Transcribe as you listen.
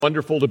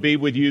Wonderful to be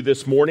with you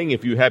this morning.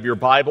 If you have your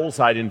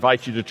Bibles, I'd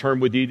invite you to turn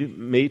with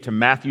me to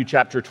Matthew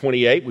chapter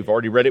 28. We've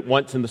already read it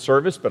once in the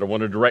service, but I want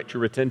to direct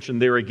your attention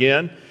there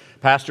again.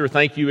 Pastor,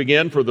 thank you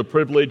again for the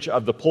privilege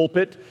of the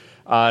pulpit.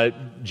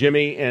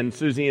 Jimmy and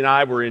Susie and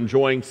I were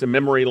enjoying some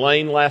memory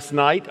lane last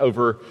night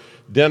over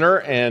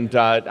dinner, and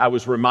I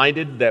was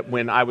reminded that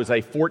when I was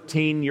a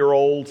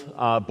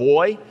 14-year-old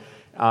boy,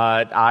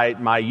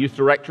 my youth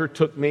director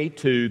took me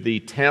to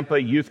the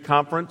Tampa Youth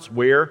Conference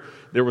where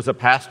there was a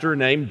pastor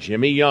named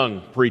Jimmy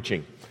Young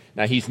preaching.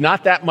 Now, he's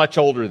not that much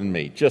older than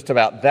me, just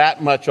about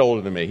that much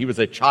older than me. He was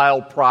a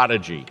child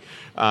prodigy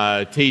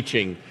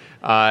teaching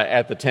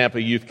at the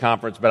Tampa Youth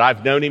Conference, but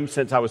I've known him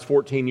since I was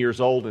 14 years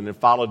old and have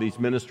followed his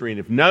ministry and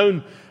have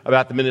known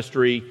about the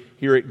ministry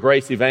here at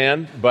Grace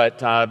Evan,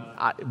 but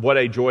what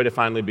a joy to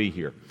finally be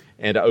here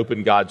and to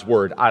open God's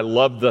Word. I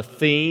love the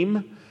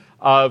theme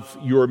of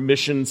your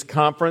missions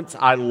conference.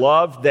 I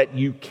love that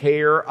you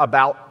care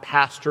about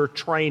pastor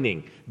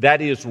training.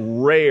 That is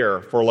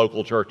rare for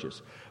local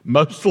churches.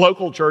 Most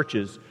local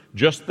churches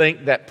just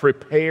think that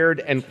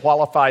prepared and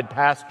qualified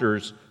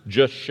pastors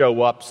just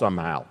show up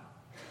somehow.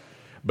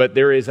 But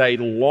there is a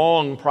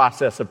long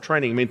process of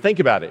training. I mean, think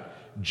about it.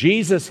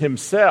 Jesus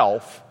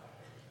himself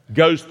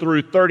goes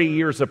through 30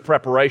 years of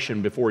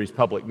preparation before his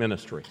public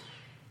ministry.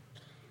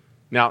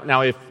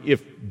 Now,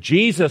 if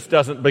Jesus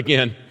doesn't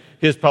begin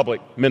his public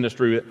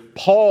ministry,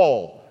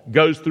 Paul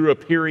goes through a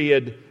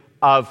period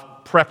of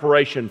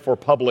preparation for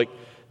public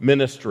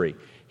ministry.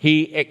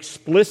 He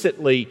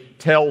explicitly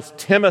tells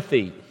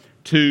Timothy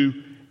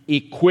to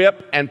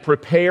equip and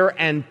prepare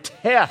and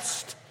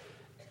test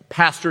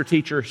pastor,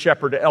 teacher,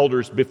 shepherd,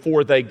 elders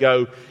before they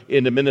go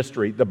into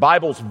ministry. The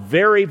Bible's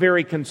very,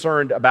 very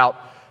concerned about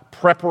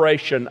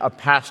preparation of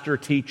pastor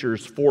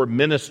teachers for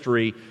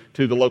ministry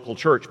to the local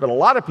church. But a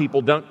lot of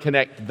people don't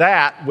connect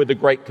that with the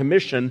Great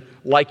Commission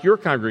like your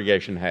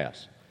congregation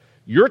has.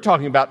 You're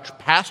talking about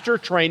pastor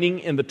training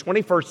in the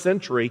 21st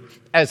century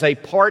as a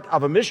part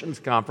of a missions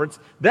conference.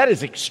 That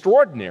is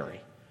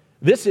extraordinary.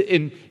 This,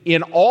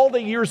 in all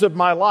the years of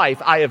my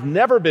life, I have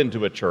never been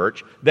to a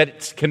church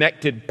that's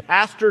connected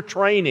pastor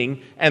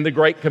training and the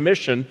Great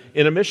Commission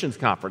in a missions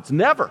conference.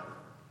 Never.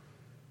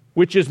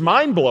 Which is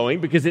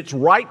mind-blowing because it's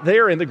right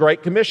there in the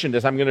Great Commission,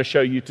 as I'm going to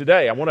show you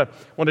today. I want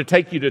to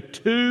take you to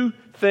two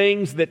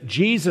things that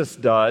Jesus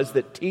does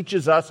that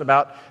teaches us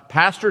about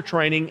pastor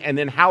training and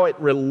then how it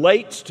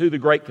relates to the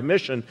Great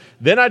Commission.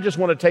 Then I just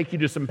want to take you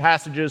to some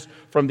passages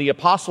from the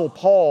Apostle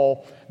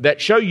Paul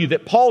that show you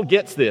that Paul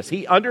gets this.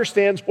 He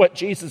understands what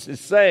Jesus is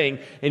saying,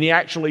 and he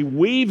actually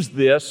weaves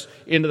this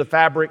into the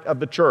fabric of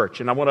the church.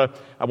 And I want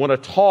to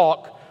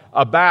talk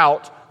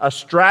about a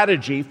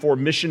strategy for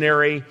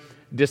missionary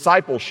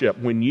discipleship.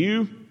 When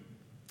you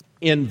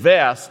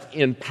invest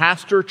in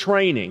pastor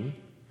training,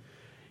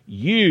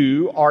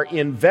 you are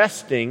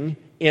investing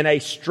in a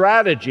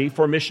strategy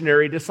for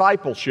missionary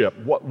discipleship.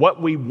 What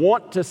we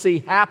want to see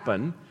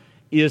happen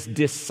is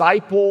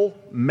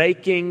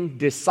disciple-making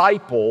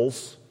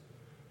disciples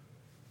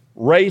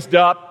raised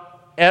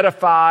up,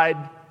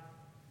 edified,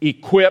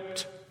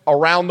 equipped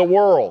around the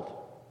world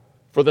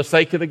for the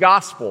sake of the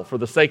gospel, for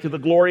the sake of the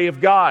glory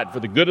of God, for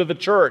the good of the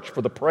church,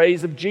 for the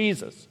praise of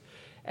Jesus.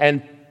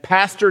 And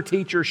pastor,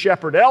 teacher,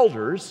 shepherd,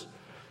 elders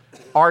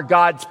are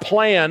God's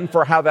plan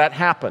for how that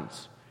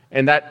happens.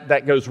 And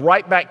that goes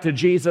right back to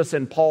Jesus,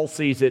 and Paul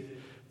sees it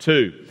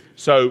too.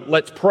 So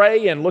let's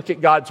pray and look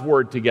at God's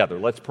Word together.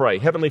 Let's pray.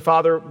 Heavenly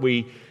Father,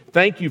 we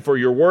thank you for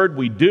your Word.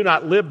 We do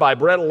not live by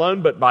bread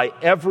alone, but by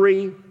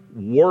every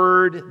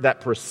word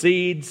that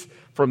proceeds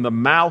from the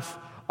mouth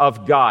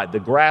of God. The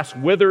grass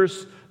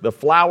withers, the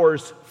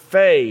flowers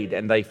fade,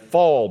 and they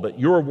fall, but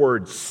your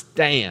Word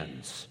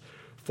stands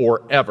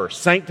forever.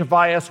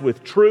 Sanctify us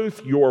with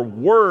truth. Your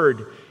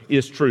Word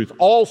is truth.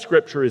 All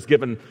Scripture is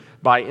given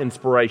by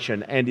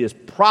inspiration and is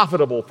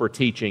profitable for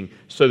teaching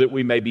so that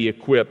we may be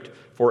equipped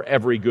for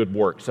every good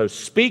work. So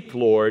speak,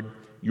 Lord.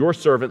 Your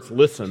servants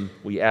listen.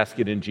 We ask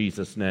it in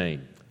Jesus'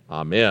 name.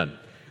 Amen.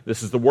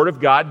 This is the Word of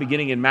God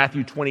beginning in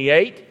Matthew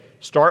 28.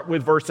 Start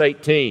with verse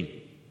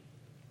 18.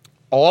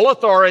 All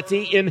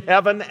authority in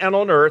heaven and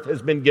on earth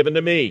has been given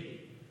to me.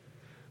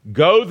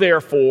 Go,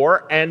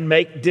 therefore, and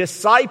make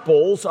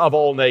disciples of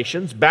all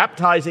nations,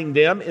 baptizing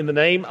them in the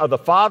name of the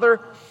Father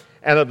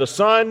and of the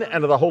Son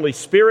and of the Holy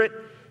Spirit,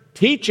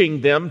 teaching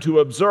them to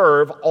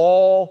observe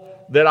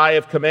all that I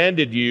have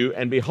commanded you.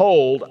 And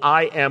behold,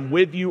 I am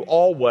with you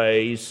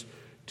always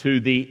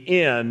to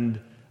the end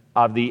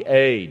of the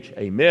age.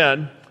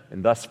 Amen.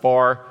 And thus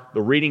far,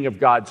 the reading of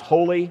God's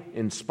holy,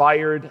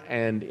 inspired,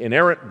 and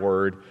inerrant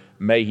Word,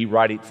 may He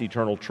write its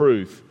eternal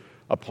truth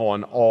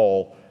upon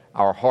all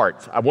our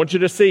hearts. I want you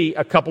to see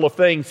a couple of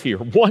things here.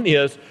 One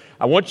is,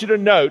 I want you to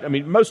note,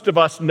 most of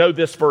us know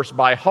this verse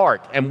by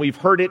heart, and we've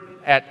heard it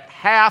at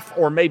half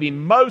or maybe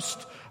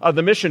most of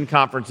the mission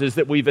conferences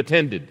that we've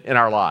attended in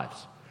our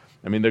lives.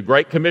 The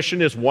Great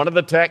Commission is one of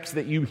the texts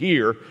that you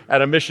hear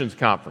at a missions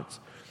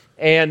conference.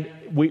 And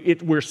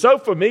we're so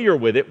familiar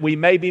with it, we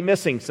may be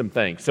missing some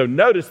things. So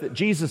notice that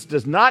Jesus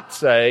does not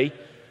say,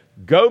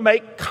 go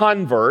make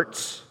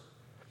converts,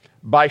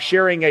 by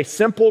sharing a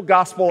simple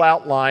gospel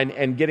outline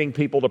and getting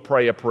people to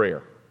pray a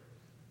prayer.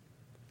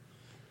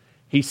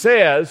 He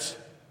says,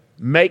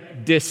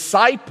 make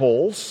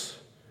disciples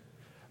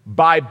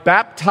by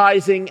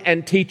baptizing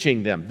and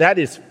teaching them. That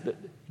is,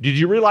 did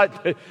you realize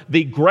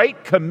the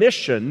Great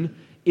Commission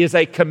is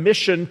a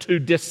commission to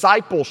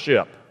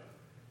discipleship?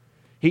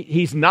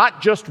 He's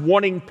not just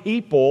wanting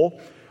people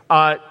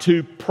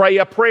to pray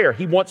a prayer.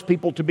 He wants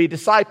people to be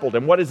discipled.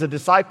 And what is a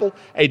disciple?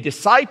 A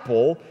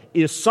disciple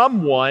is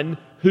someone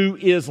who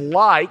is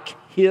like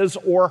his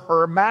or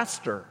her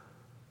master.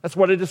 That's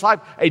what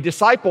a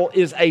disciple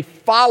is, a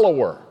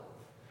follower.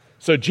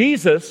 So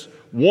Jesus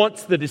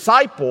wants the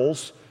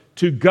disciples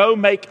to go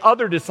make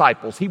other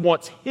disciples. He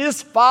wants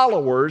his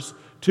followers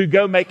to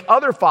go make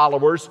other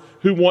followers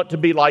who want to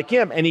be like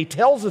him. And he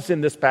tells us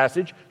in this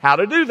passage how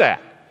to do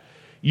that.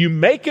 You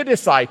make a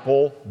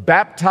disciple,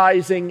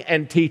 baptizing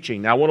and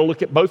teaching. Now, I want to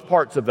look at both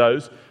parts of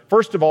those.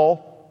 First of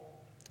all,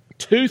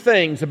 two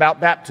things about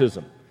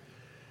baptism.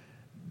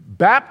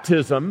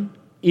 Baptism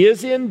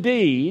is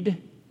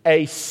indeed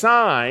a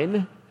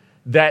sign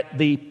that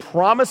the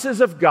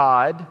promises of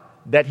God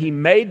that he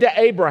made to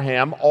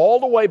Abraham all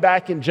the way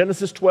back in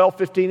Genesis 12,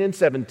 15, and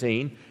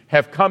 17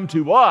 have come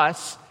to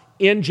us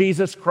in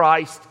Jesus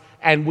Christ,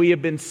 and we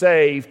have been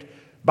saved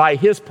by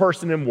his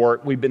person and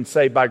work. We've been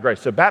saved by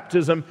grace. So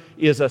baptism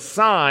is a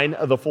sign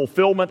of the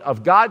fulfillment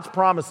of God's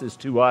promises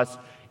to us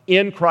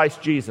in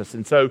Christ Jesus.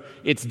 And so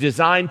it's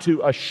designed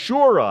to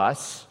assure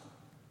us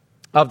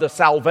of the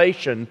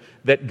salvation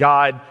that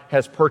God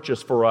has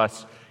purchased for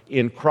us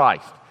in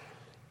Christ.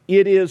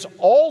 It is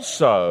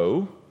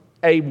also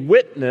a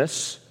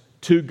witness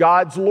to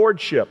God's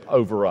lordship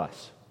over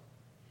us.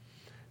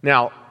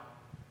 Now,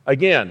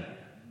 again,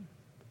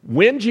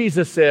 when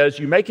Jesus says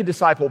you make a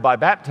disciple by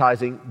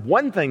baptizing,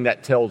 one thing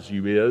that tells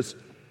you is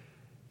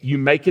you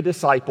make a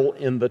disciple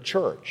in the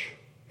church.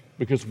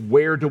 Because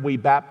where do we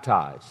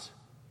baptize?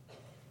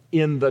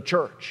 In the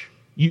church.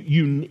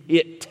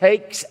 It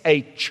takes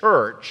a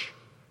church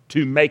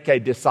to make a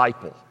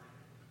disciple.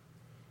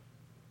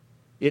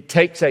 It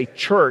takes a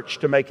church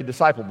to make a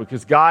disciple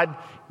because God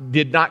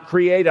did not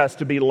create us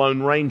to be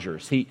lone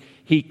rangers.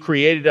 He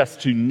created us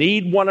to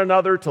need one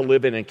another, to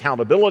live in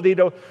accountability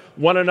to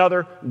one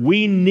another.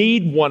 We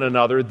need one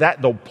another.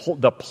 That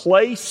the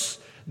place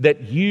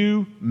that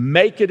you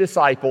make a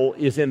disciple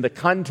is in the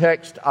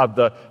context of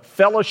the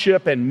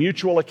fellowship and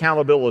mutual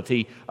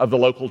accountability of the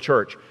local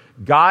church.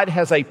 God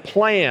has a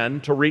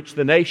plan to reach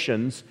the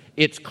nations.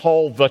 It's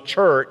called the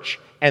church,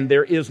 and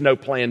there is no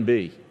plan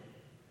B.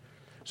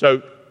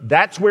 So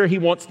that's where he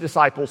wants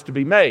disciples to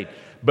be made.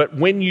 But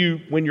when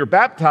you're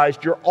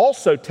baptized, you're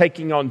also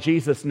taking on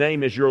Jesus'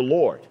 name as your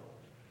Lord.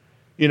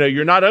 You know,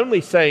 you're not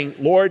only saying,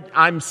 Lord,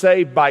 I'm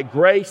saved by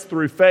grace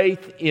through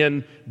faith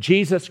in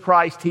Jesus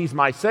Christ, he's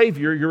my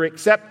Savior. You're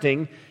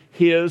accepting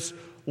his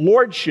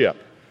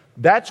lordship.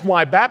 That's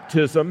why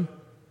baptism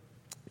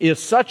is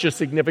such a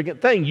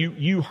significant thing.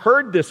 You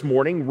heard this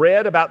morning,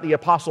 read about the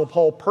Apostle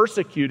Paul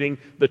persecuting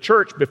the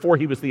church before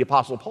he was the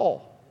Apostle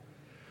Paul.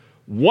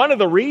 One of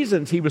the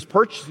reasons he was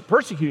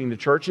persecuting the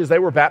church is they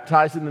were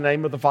baptized in the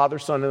name of the Father,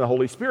 Son, and the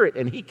Holy Spirit,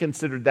 and he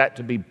considered that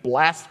to be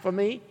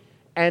blasphemy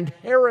and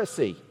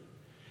heresy.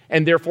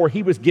 And therefore,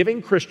 he was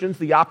giving Christians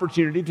the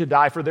opportunity to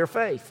die for their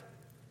faith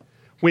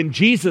when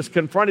Jesus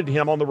confronted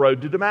him on the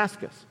road to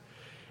Damascus.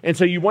 And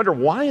so you wonder,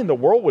 why in the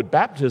world would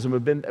baptism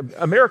have been...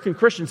 American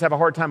Christians have a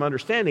hard time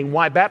understanding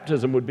why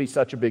baptism would be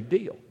such a big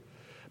deal.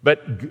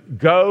 But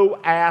go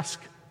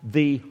ask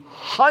the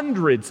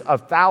hundreds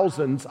of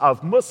thousands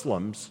of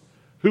Muslims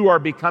who are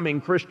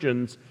becoming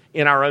Christians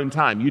in our own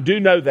time. You do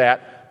know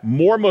that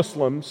more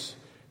Muslims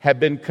have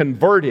been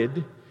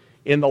converted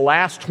in the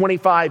last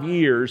 25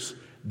 years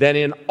than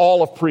in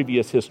all of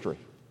previous history.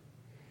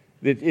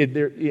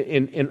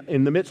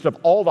 In the midst of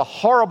all the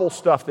horrible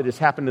stuff that has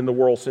happened in the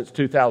world since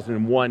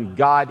 2001,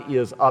 God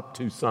is up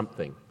to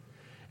something.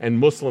 And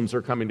Muslims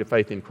are coming to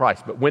faith in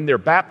Christ. But when they're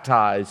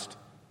baptized,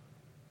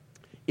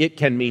 it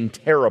can mean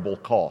terrible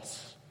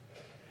costs,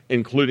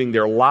 including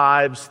their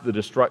lives, the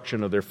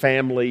destruction of their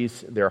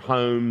families, their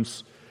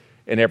homes,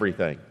 and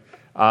everything.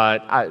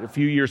 A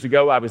few years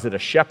ago, I was at a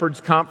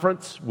Shepherd's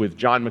Conference with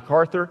John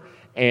MacArthur,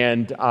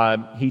 and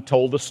he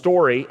told the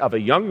story of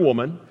a young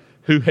woman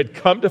who had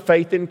come to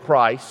faith in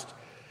Christ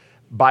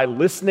by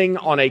listening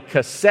on a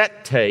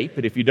cassette tape.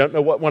 And if you don't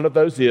know what one of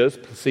those is,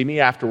 see me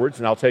afterwards,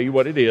 and I'll tell you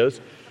what it is.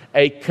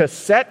 A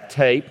cassette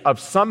tape of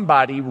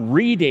somebody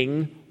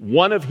reading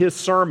one of his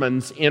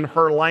sermons in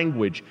her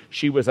language.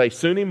 She was a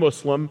Sunni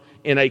Muslim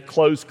in a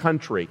closed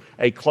country,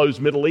 a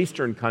closed Middle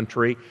Eastern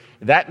country.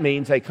 That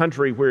means a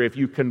country where if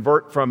you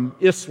convert from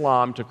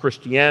Islam to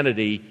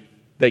Christianity,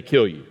 they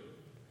kill you.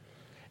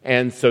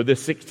 And so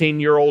this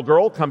 16-year-old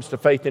girl comes to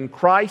faith in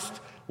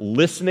Christ,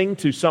 listening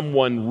to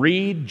someone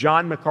read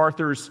John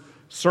MacArthur's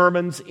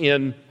sermons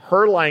in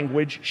her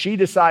language. She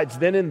decides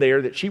then and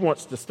there that she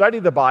wants to study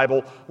the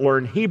Bible,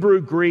 learn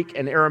Hebrew, Greek,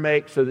 and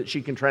Aramaic so that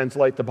she can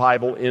translate the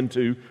Bible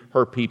into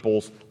her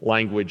people's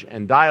language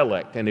and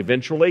dialect. And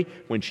eventually,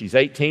 when she's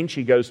 18,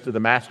 she goes to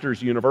the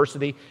Masters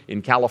University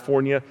in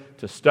California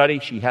to study.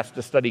 She has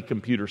to study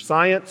computer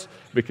science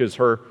because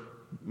her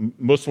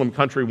Muslim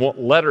country won't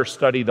let her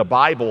study the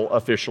Bible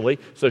officially.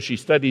 So she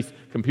studies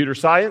computer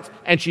science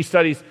and she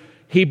studies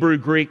Hebrew,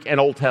 Greek, and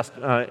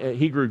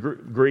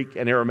Greek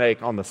and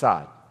Aramaic on the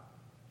side.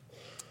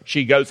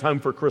 She goes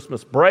home for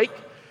Christmas break.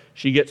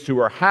 She gets to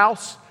her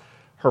house.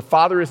 Her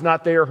father is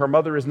not there. Her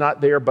mother is not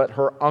there, but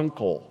her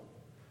uncle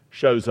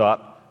shows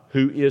up,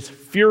 who is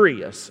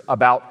furious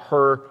about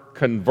her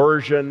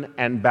conversion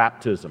and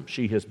baptism.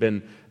 She has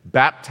been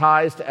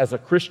baptized as a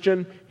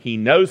Christian. He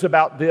knows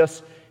about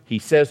this. He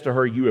says to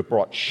her, "You have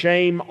brought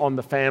shame on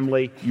the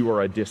family. You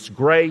are a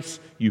disgrace.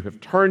 You have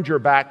turned your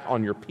back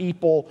on your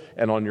people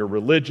and on your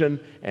religion,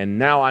 and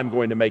now I'm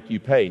going to make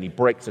you pay." And he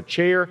breaks a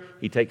chair.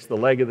 He takes the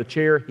leg of the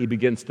chair. He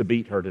begins to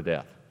beat her to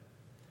death.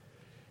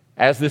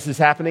 As this is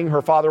happening,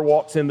 her father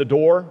walks in the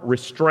door,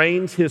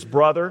 restrains his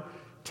brother,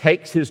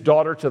 takes his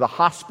daughter to the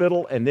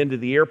hospital and then to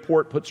the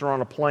airport, puts her on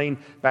a plane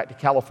back to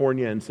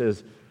California and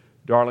says,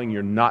 "Darling,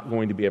 you're not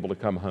going to be able to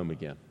come home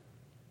again."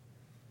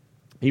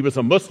 He was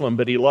a Muslim,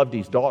 but he loved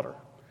his daughter.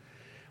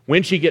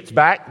 When she gets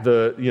back,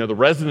 the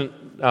resident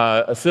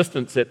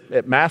assistants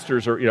at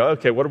Masters are,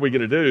 okay, what are we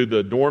going to do?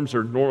 The dorms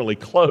are normally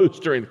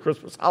closed during the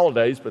Christmas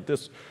holidays, but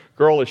this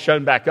girl is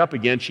shown back up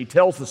again. She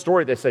tells the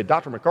story. They say,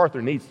 "Dr.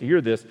 MacArthur needs to hear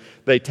this."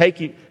 They take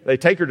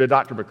her to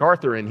Dr.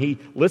 MacArthur, and he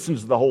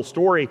listens to the whole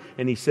story,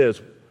 and he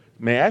says,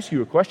 "May I ask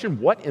you a question?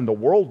 What in the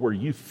world were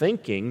you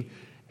thinking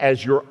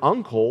as your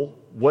uncle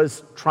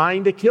was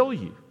trying to kill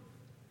you?"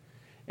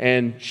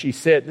 And she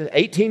said, an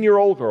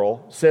 18-year-old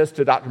girl says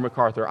to Dr.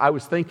 MacArthur, "I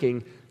was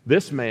thinking,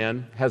 this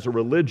man has a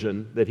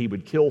religion that he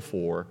would kill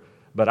for,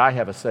 but I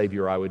have a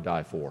Savior I would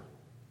die for."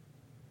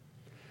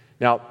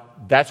 Now,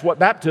 that's what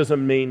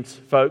baptism means,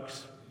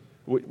 folks.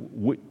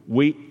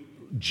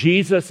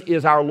 Jesus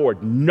is our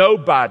Lord.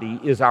 Nobody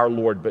is our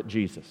Lord but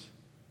Jesus.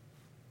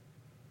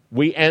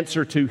 We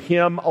answer to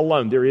Him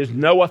alone. There is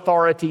no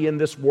authority in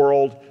this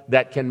world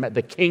that can...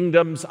 The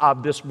kingdoms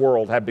of this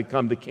world have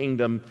become the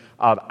kingdom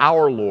of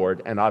our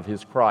Lord and of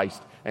His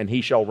Christ, and He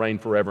shall reign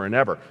forever and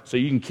ever. So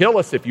you can kill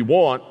us if you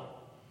want,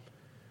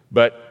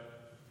 but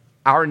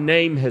our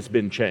name has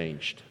been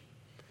changed,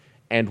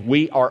 and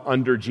we are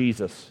under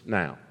Jesus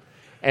now.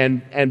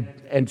 And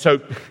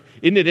so,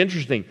 isn't it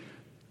interesting?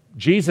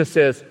 Jesus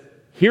says,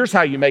 here's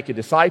how you make a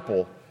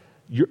disciple.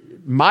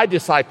 My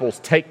disciples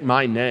take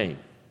my name.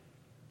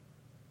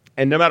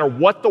 And no matter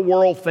what the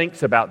world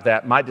thinks about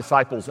that, my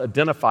disciples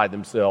identify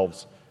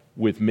themselves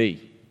with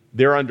me.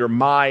 They're under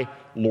my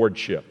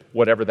lordship,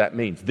 whatever that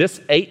means. This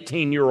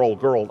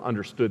 18-year-old girl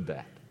understood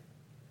that.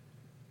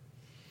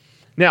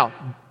 Now,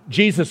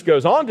 Jesus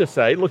goes on to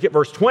say, look at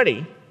verse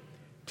 20,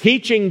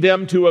 "Teaching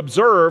them to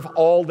observe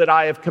all that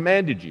I have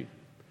commanded you."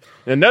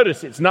 Now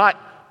notice, it's not,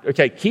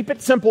 okay, keep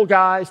it simple,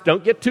 guys.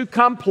 Don't get too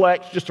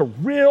complex. Just a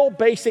real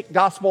basic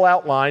gospel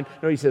outline.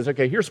 No, he says,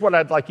 okay, here's what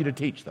I'd like you to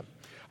teach them.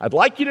 I'd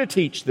like you to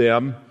teach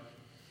them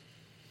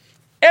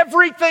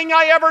everything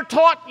I ever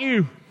taught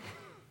you.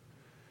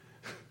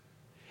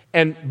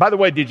 And by the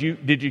way, did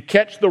you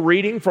catch the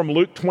reading from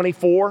Luke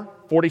 24,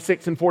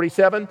 46 and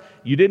 47?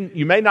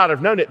 You may not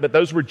have known it, but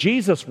those were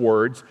Jesus'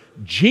 words.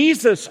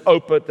 Jesus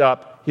opened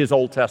up His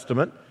Old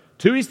Testament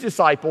to His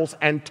disciples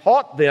and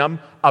taught them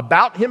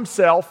about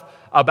Himself,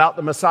 about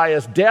the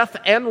Messiah's death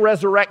and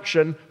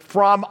resurrection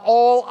from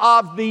all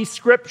of these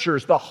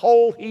scriptures, the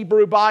whole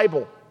Hebrew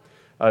Bible.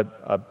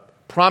 A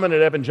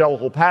prominent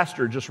evangelical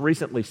pastor just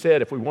recently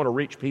said, if we want to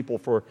reach people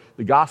for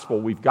the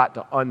gospel, we've got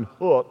to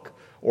unhook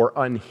or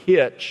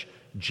unhitch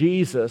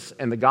Jesus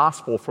and the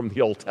gospel from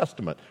the Old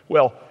Testament.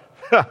 Well,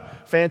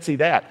 fancy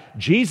that.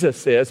 Jesus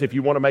says if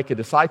you want to make a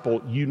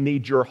disciple, you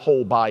need your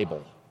whole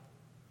Bible.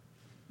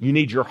 You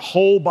need your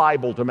whole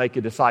Bible to make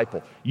a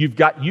disciple. You've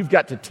got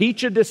to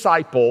teach a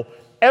disciple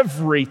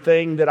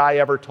everything that I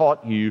ever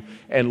taught you.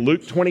 And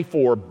Luke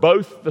 24,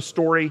 both the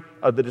story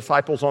of the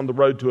disciples on the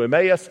road to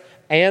Emmaus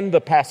and the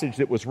passage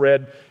that was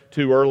read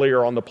to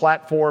earlier on the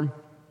platform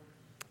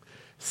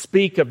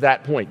speak of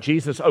that point.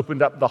 Jesus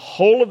opened up the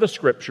whole of the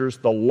scriptures,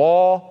 the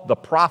law, the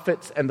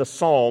prophets, and the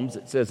Psalms,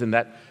 it says in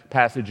that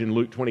passage in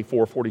Luke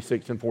 24,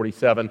 46 and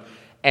 47,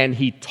 and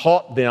He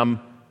taught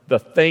them the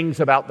things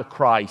about the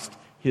Christ,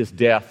 His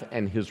death,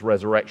 and His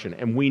resurrection.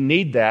 And we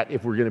need that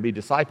if we're going to be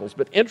disciples.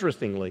 But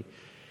interestingly,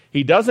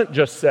 He doesn't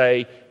just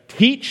say,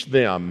 teach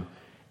them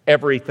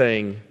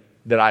everything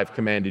that I've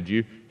commanded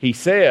you. He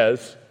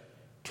says,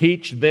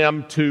 teach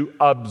them to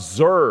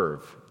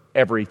observe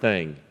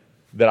everything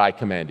that I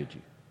commanded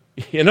you.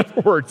 In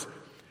other words,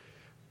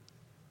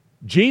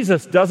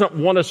 Jesus doesn't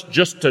want us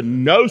just to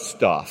know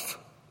stuff.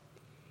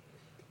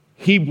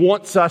 He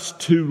wants us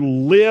to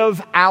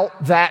live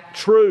out that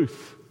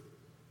truth.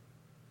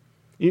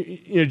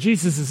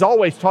 Jesus is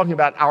always talking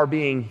about our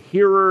being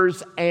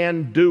hearers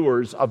and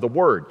doers of the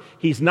word.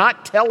 He's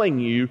not telling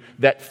you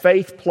that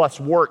faith plus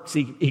works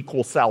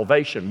equals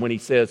salvation when he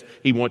says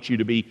he wants you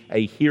to be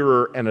a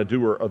hearer and a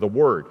doer of the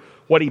word.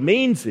 What he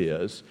means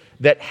is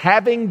that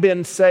having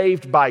been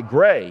saved by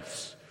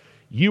grace,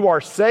 you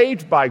are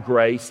saved by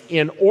grace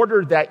in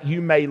order that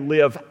you may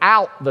live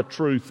out the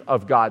truth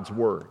of God's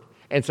word.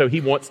 And so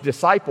he wants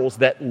disciples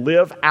that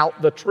live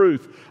out the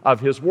truth of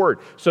his word.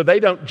 So they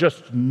don't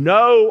just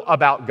know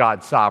about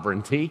God's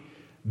sovereignty,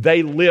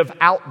 they live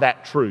out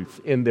that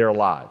truth in their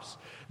lives.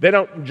 They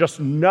don't just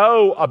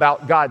know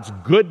about God's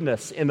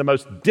goodness in the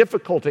most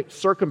difficult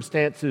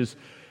circumstances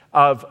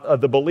of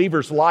the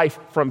believer's life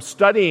from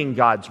studying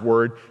God's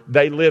word,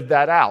 they live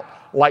that out,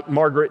 like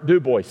Margaret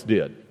Dubois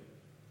did,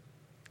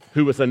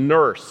 who was a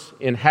nurse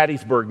in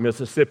Hattiesburg,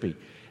 Mississippi.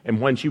 And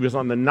when she was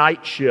on the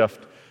night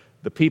shift,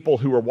 the people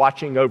who were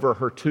watching over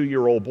her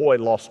 2-year-old boy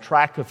lost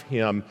track of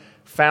him,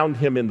 found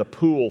him in the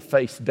pool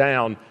face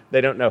down. They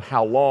don't know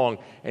how long,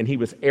 and he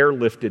was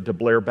airlifted to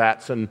Blair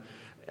Batson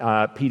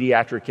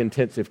Pediatric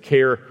Intensive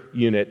Care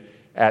Unit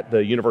at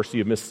the University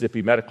of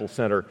Mississippi Medical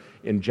Center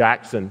in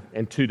Jackson.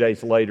 And 2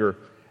 days later,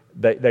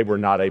 they were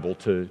not able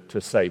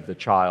to save the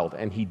child,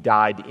 and he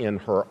died in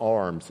her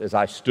arms. As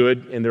I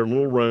stood in their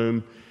little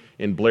room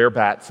in Blair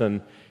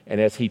Batson, and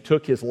as he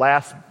took his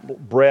last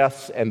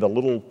breaths and the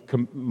little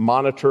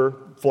monitor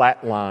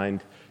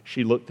flatlined,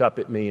 she looked up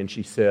at me and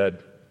she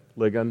said,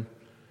 "Ligon,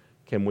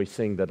 can we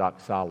sing the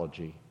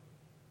doxology?"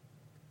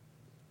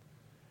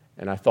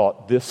 And I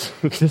thought,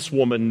 this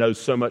woman knows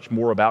so much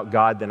more about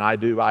God than I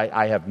do.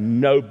 I have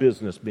no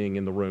business being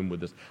in the room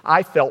with this.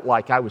 I felt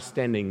like I was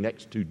standing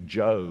next to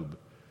Job.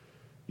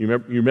 You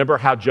remember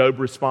how Job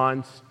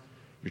responds?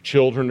 Your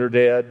children are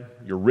dead,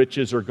 your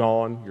riches are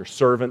gone, your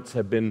servants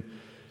have been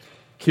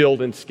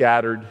killed and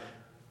scattered.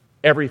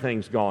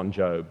 Everything's gone,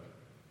 Job.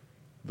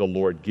 The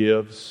Lord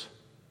gives,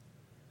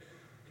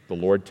 the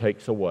Lord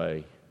takes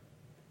away.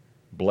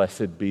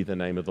 Blessed be the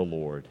name of the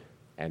Lord.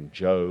 And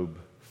Job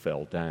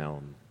fell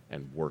down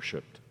and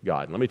worshiped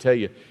God. And let me tell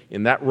you,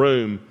 in that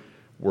room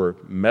were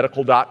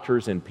medical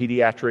doctors and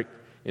pediatric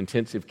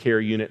intensive care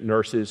unit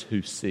nurses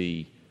who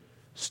see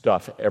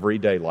stuff every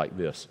day like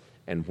this.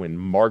 And when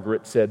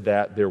Margaret said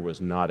that, there was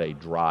not a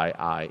dry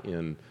eye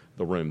in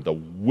the room. The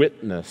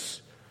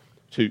witness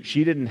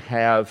she didn't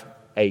have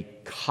a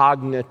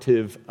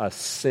cognitive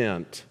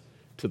assent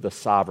to the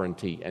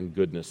sovereignty and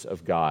goodness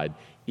of God.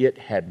 It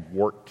had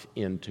worked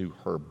into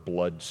her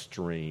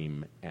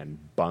bloodstream and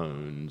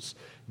bones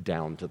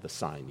down to the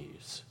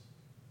sinews.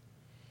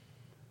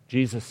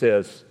 Jesus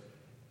says,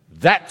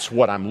 that's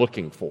what I'm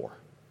looking for.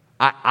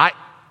 I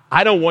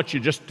don't want you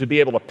just to be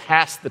able to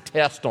pass the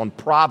test on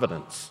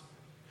providence.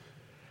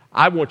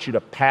 I want you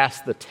to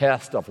pass the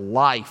test of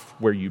life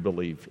where you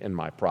believe in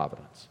my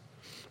providence.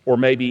 Or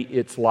maybe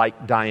it's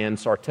like Diane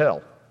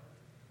Sartell.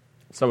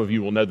 Some of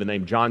you will know the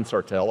name John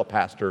Sartell, a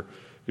pastor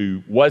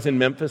who was in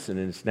Memphis and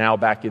is now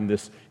back in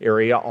this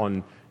area.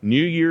 On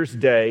New Year's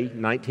Day,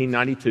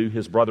 1992,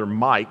 his brother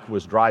Mike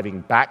was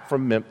driving back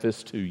from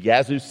Memphis to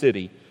Yazoo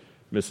City,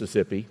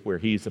 Mississippi, where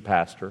he's a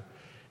pastor.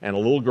 And a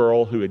little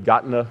girl who had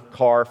gotten a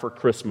car for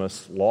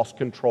Christmas lost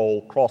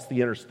control, crossed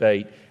the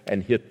interstate,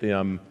 and hit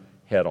them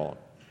head on.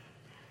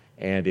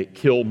 And it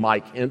killed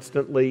Mike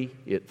instantly.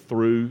 It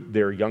threw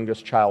their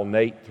youngest child,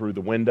 Nate, through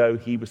the window.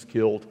 He was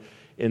killed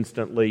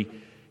instantly.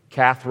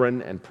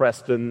 Catherine and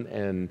Preston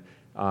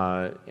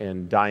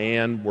and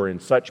Diane were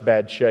in such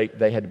bad shape,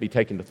 they had to be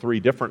taken to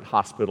 3 different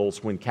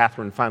hospitals. When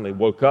Catherine finally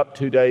woke up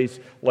 2 days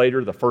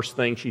later, the first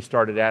thing she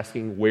started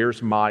asking,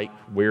 where's Mike?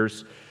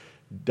 Where's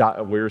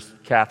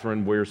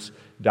Catherine? Where's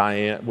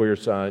Diane?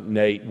 Where's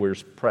Nate?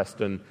 Where's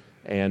Preston?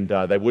 And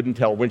they wouldn't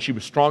tell her. When she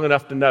was strong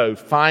enough to know,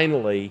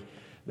 finally,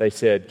 they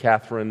said,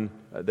 Catherine,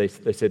 they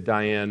said,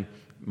 Diane,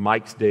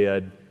 Mike's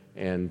dead,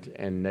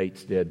 and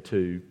Nate's dead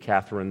too.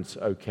 Catherine's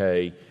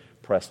okay,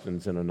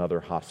 Preston's in another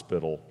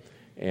hospital.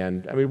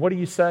 And, I mean, what do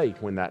you say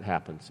when that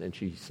happens? And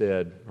she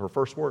said, her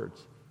first words,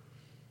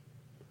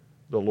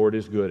 the Lord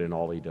is good in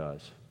all he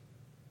does.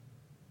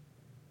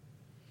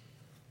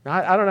 Now,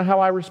 I don't know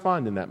how I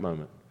respond in that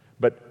moment,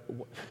 but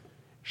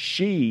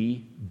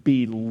she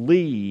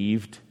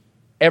believed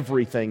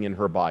everything in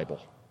her Bible.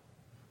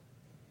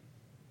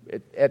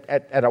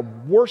 At a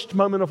worst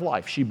moment of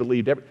life, she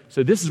believed everything.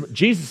 So this is what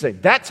Jesus is saying.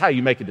 That's how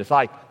you make a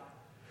disciple.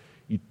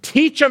 You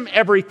teach them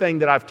everything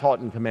that I've taught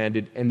and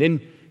commanded, and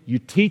then you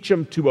teach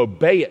them to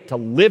obey it, to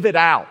live it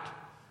out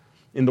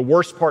in the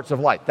worst parts of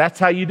life. That's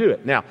how you do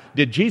it. Now,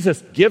 did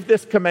Jesus give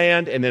this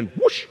command and then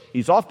whoosh,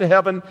 he's off to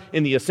heaven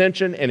in the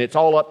ascension and it's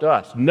all up to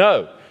us?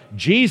 No.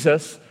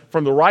 Jesus,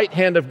 from the right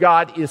hand of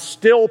God, is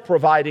still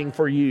providing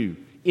for you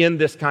in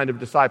this kind of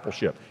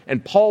discipleship.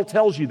 And Paul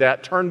tells you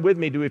that. Turn with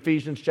me to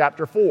Ephesians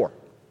chapter 4.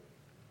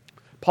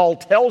 Paul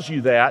tells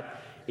you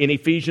that in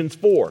Ephesians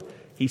 4.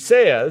 He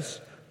says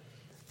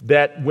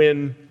that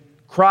when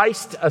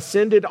Christ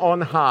ascended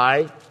on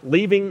high,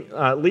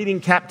 leading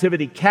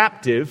captivity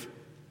captive,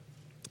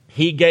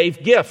 he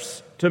gave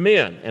gifts to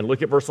men. And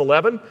look at verse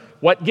 11.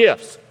 What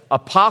gifts?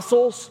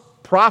 Apostles,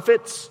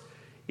 prophets,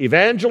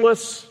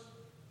 evangelists,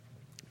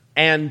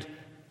 and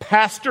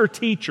pastor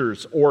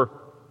teachers or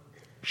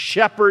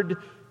shepherd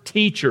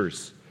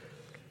teachers.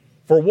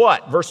 For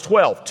what? Verse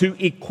 12,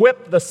 to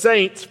equip the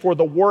saints for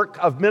the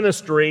work of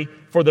ministry,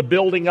 for the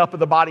building up of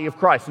the body of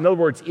Christ. In other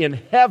words, in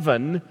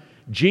heaven,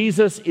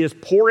 Jesus is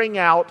pouring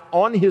out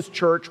on his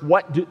church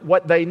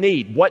what they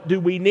need. What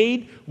do we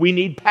need? We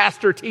need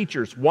pastor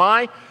teachers.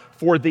 Why?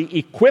 For the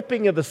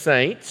equipping of the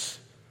saints,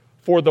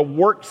 for the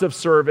works of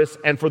service,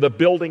 and for the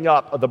building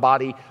up of the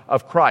body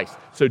of Christ.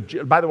 So,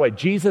 by the way,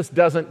 Jesus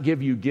doesn't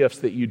give you gifts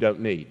that you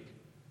don't need.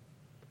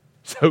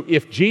 So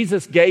if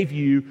Jesus gave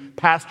you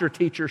pastor,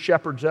 teacher,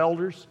 shepherds,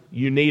 elders,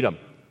 you need them.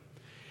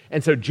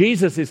 And so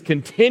Jesus is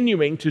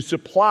continuing to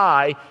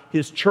supply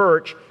his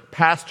church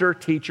pastor,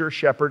 teacher,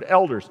 shepherd,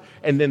 elders.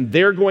 And then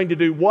they're going to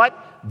do what?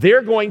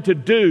 They're going to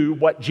do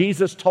what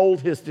Jesus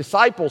told his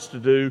disciples to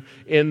do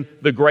in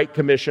the Great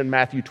Commission,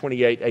 Matthew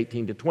 28,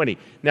 18 to 20.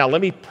 Now,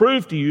 let me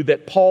prove to you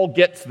that Paul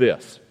gets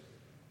this.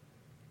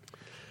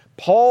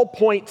 Paul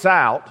points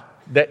out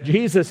that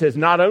Jesus has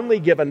not only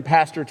given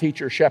pastor,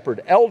 teacher,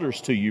 shepherd, elders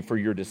to you for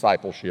your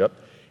discipleship,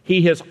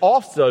 he has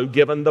also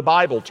given the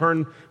Bible.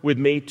 Turn with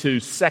me to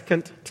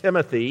 2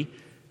 Timothy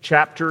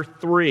chapter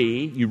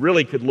 3. You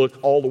really could look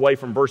all the way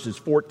from verses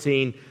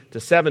 14 to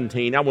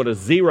 17. I want to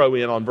zero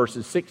in on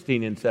verses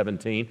 16 and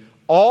 17.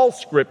 All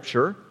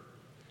Scripture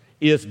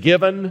is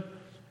given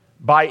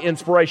by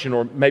inspiration,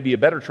 or maybe a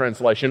better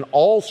translation,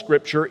 all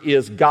Scripture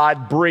is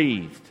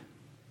God-breathed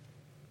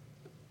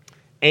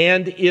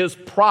and is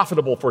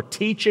profitable for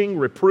teaching,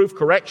 reproof,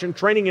 correction,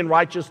 training in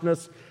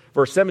righteousness.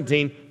 Verse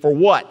 17, for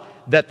what?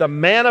 That the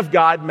man of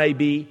God may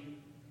be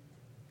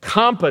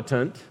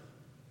competent,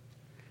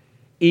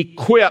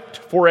 equipped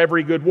for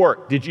every good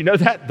work. Did you know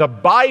that? The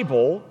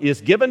Bible is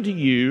given to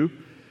you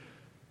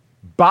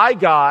by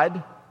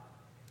God,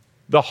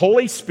 the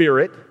Holy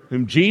Spirit,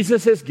 whom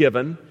Jesus has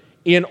given,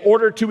 in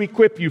order to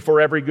equip you for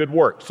every good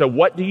work. So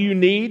what do you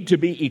need to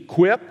be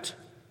equipped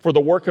for the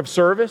work of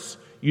service?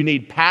 You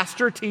need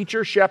pastor,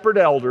 teacher, shepherd,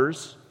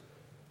 elders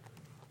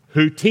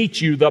who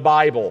teach you the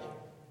Bible.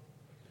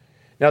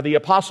 Now, the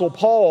Apostle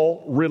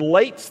Paul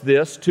relates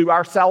this to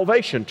our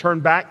salvation.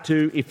 Turn back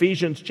to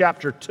Ephesians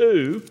chapter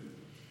 2.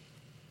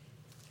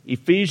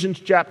 Ephesians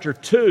chapter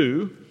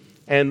 2,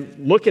 and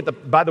look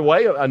at by the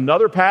way,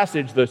 another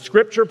passage. The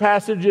scripture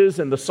passages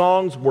and the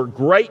songs were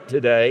great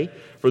today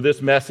for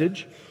this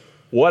message.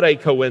 What a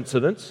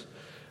coincidence.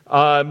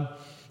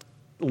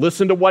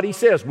 Listen to what he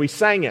says. We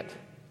sang it.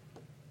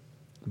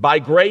 By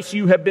grace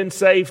you have been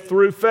saved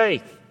through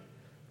faith,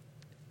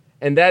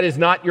 and that is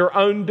not your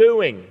own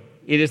doing.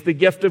 It is the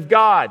gift of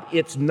God.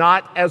 It's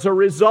not as a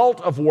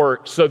result of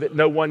works, so that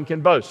no one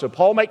can boast. So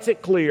Paul makes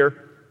it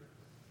clear,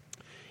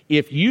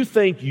 if you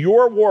think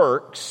your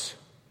works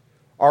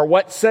are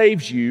what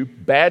saves you,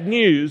 bad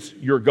news,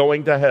 you're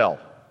going to hell.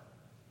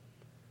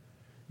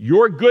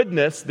 Your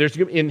goodness,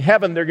 in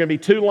heaven there are going to be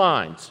two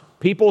lines.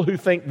 People who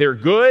think they're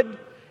good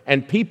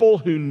and people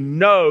who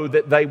know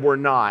that they were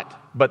not,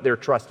 but they're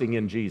trusting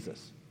in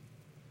Jesus.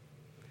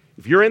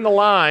 If you're in the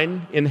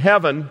line in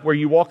heaven where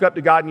you walk up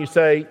to God and you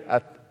say,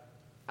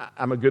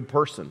 I'm a good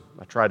person.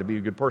 I try to be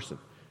a good person.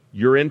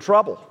 You're in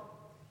trouble.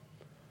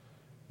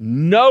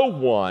 No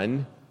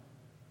one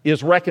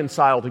is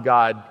reconciled to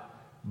God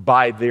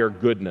by their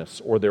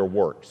goodness or their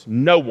works.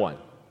 No one.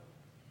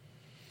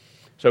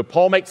 So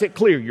Paul makes it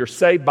clear, you're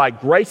saved by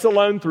grace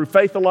alone, through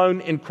faith alone,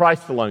 in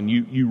Christ alone.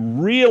 You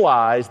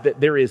realize that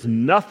there is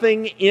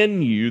nothing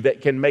in you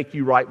that can make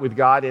you right with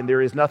God, and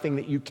there is nothing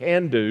that you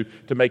can do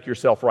to make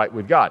yourself right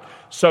with God.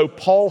 So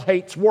Paul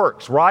hates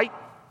works, right?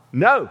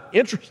 No.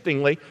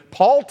 Interestingly,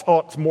 Paul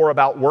talks more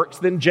about works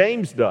than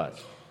James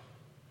does.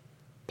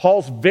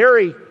 Paul's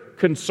very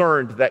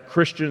concerned that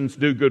Christians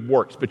do good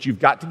works, but you've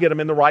got to get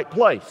them in the right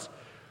place.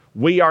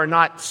 We are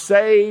not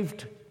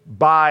saved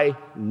by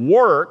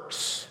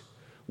works.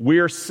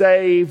 We're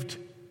saved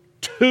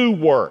to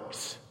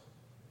works.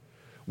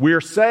 We're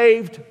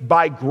saved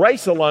by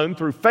grace alone,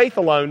 through faith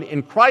alone,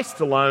 in Christ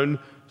alone,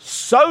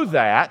 so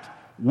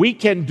that we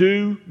can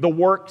do the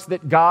works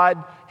that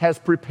God has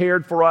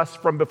prepared for us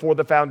from before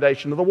the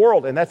foundation of the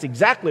world. And that's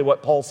exactly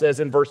what Paul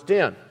says in verse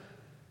 10.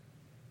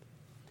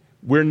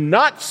 We're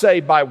not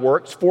saved by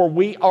works, for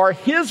we are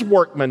his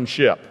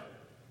workmanship.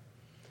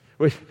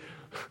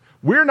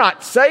 We're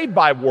not saved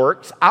by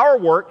works. Our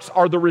works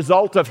are the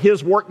result of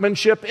his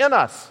workmanship in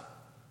us.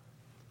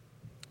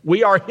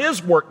 We are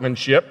his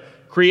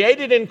workmanship,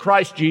 created in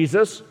Christ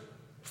Jesus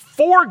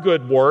for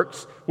good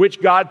works,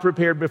 which God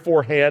prepared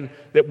beforehand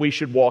that we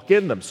should walk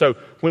in them. So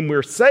when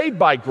we're saved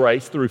by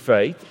grace through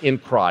faith in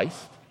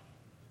Christ,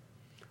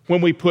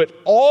 when we put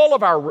all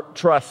of our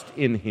trust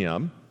in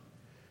him,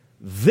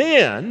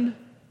 then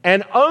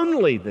and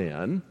only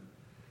then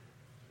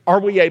are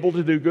we able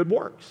to do good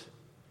works.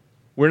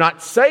 We're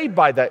not saved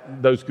by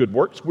those good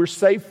works. We're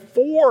saved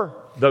for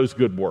those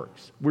good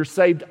works. We're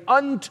saved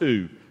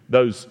unto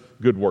those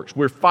good works.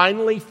 We're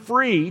finally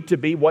free to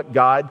be what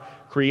God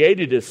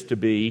created us to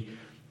be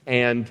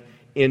and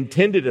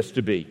intended us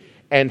to be.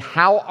 And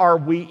how are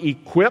we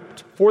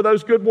equipped for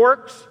those good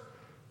works?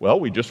 Well,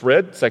 we just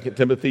read 2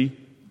 Timothy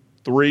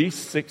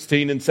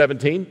 3:16 and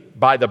 17,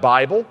 by the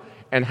Bible.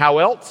 And how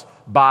else?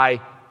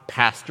 By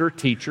pastor,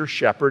 teacher,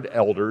 shepherd,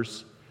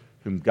 elders,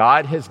 whom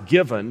God has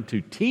given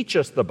to teach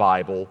us the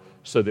Bible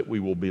so that we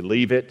will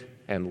believe it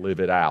and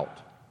live it out.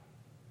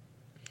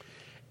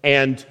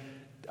 And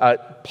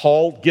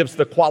Paul gives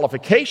the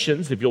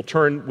qualifications, if you'll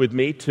turn with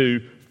me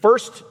to 1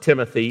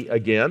 Timothy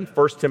again,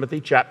 1 Timothy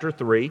chapter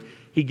 3.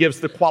 He gives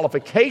the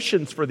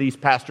qualifications for these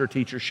pastor,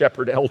 teacher,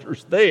 shepherd,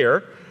 elders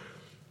there.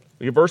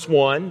 Look at verse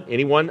 1.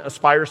 Anyone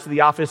aspires to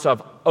the office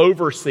of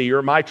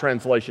overseer, my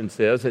translation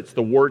says, it's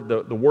the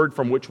word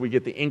from which we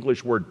get the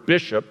English word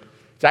bishop.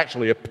 It's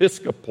actually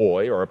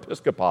episkopoi or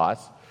episkopos.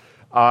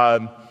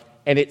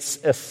 And it's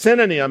a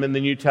synonym in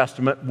the New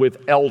Testament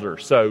with elder.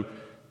 So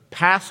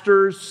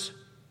pastors,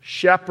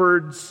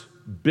 shepherds,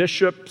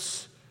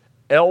 bishops,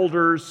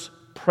 elders,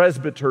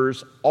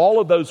 presbyters, all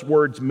of those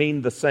words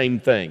mean the same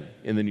thing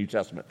in the New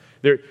Testament.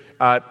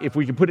 If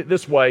we can put it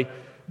this way,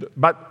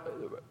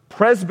 but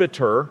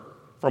presbyter,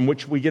 from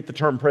which we get the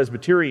term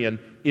Presbyterian,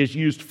 is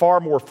used far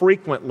more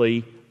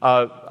frequently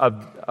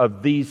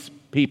of these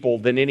people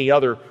than any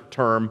other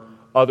term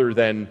other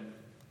than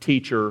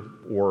teacher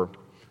or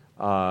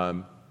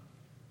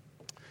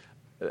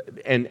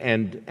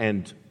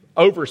and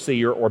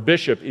overseer or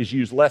bishop is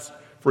used less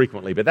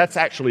frequently. But that's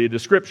actually a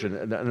description.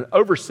 An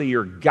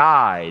overseer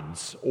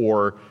guides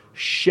or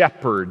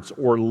shepherds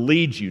or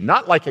leads you,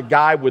 not like a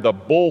guy with a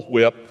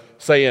bullwhip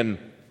saying,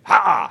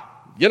 "Ha,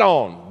 get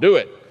on, do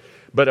it."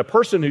 But a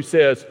person who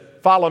says,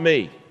 "Follow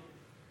me.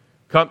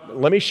 Come,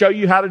 let me show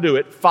you how to do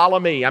it. Follow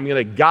me. I'm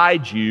going to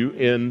guide you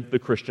in the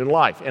Christian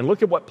life." And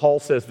look at what Paul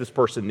says this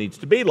person needs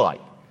to be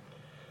like.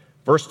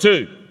 Verse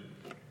 2,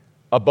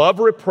 above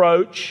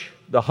reproach,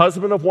 the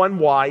husband of one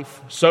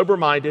wife,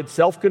 sober-minded,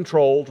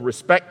 self-controlled,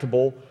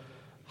 respectable,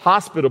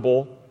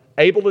 hospitable,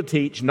 able to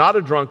teach, not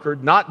a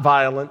drunkard, not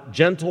violent,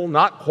 gentle,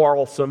 not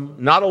quarrelsome,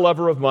 not a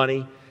lover of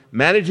money,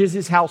 manages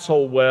his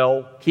household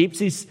well, keeps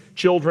his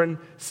children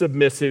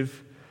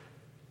submissive,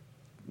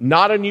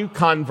 not a new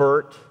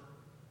convert,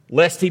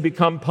 lest he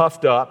become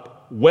puffed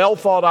up, well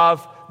thought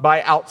of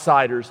by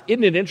outsiders.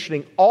 Isn't it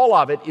interesting? All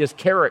of it is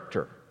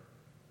character.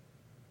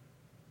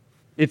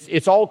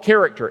 It's all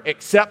character,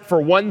 except for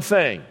one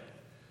thing.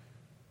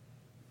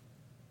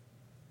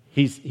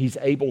 He's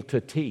able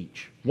to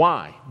teach.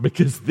 Why?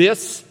 Because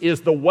this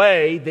is the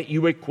way that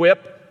you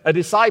equip a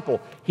disciple.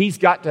 He's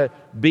got to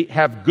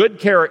have good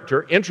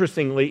character.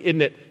 Interestingly,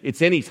 isn't it?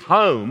 It's in his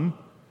home.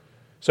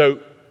 So,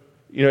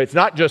 it's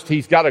not just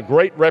he's got a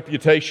great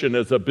reputation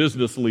as a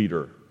business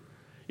leader.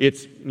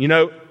 It's,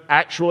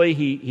 actually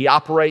he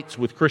operates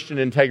with Christian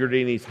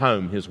integrity in his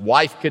home. His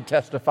wife could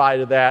testify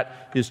to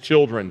that. His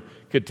children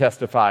could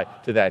testify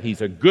to that.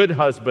 He's a good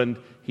husband.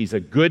 He's a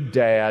good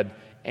dad.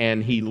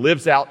 And he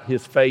lives out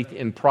his faith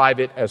in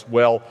private as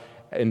well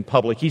in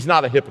public. He's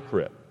not a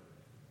hypocrite.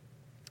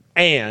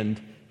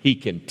 And he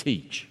can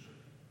teach.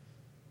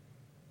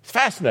 It's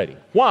fascinating.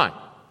 Why?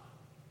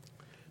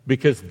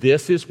 Because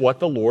this is what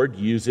the Lord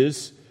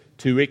uses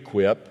to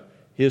equip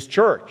his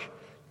church.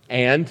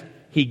 And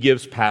he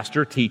gives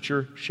pastor,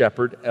 teacher,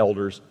 shepherd,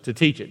 elders to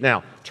teach it.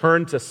 Now,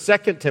 turn to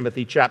 2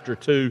 Timothy chapter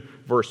 2,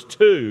 verse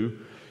 2.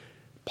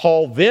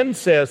 Paul then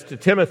says to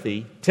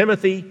Timothy,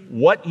 "Timothy,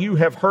 what you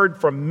have heard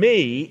from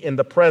me in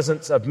the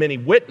presence of many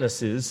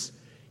witnesses,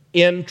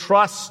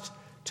 entrust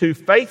to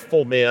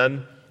faithful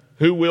men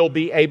who will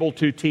be able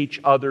to teach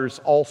others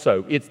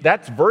also."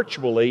 That's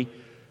virtually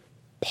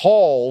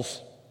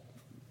Paul's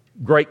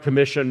Great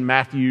Commission,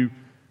 Matthew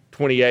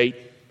 28,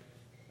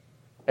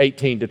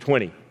 18 to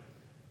 20.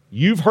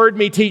 You've heard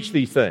me teach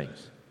these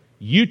things.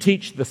 You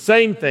teach the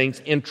same things.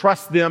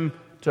 Entrust them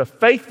to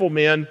faithful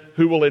men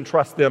who will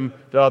entrust them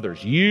to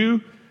others.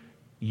 You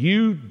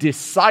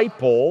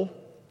disciple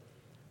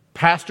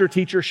pastor,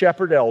 teacher,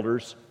 shepherd,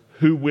 elders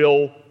who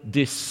will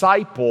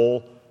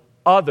disciple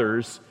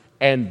others,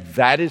 and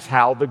that is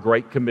how the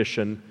Great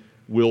Commission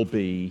will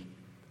be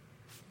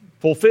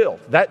fulfilled.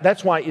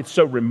 That's why it's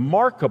so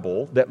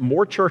remarkable that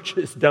more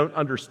churches don't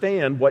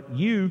understand what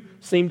you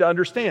seem to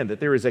understand, that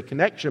there is a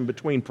connection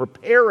between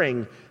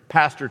preparing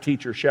pastor,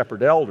 teacher,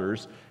 shepherd,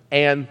 elders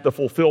and the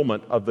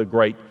fulfillment of the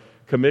Great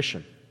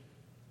Commission.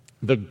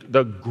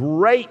 The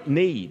great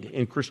need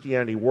in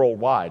Christianity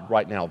worldwide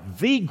right now,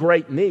 the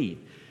great need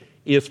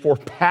is for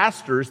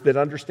pastors that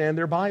understand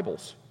their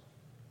Bibles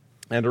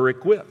and are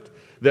equipped.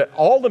 That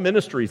all the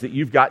ministries that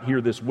you've got here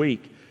this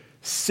week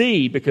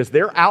see, because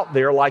they're out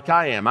there like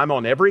I am. I'm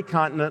on every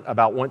continent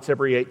about once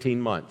every 18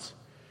 months.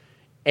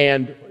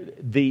 And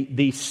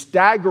the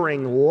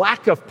staggering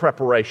lack of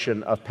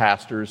preparation of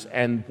pastors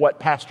and what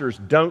pastors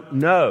don't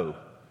know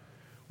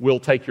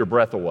will take your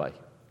breath away.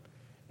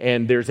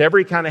 And there's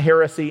every kind of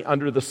heresy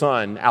under the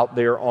sun out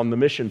there on the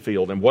mission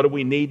field. And what do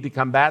we need to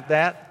combat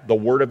that? The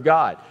Word of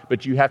God.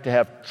 But you have to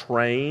have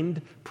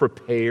trained,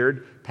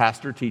 prepared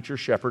pastor, teacher,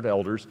 shepherd,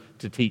 elders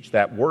to teach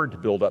that Word to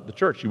build up the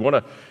church. You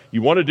want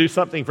to do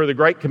something for the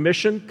Great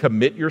Commission?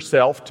 Commit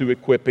yourself to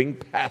equipping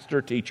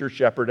pastor, teacher,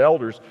 shepherd,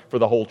 elders for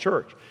the whole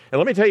church. And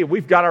let me tell you,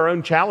 we've got our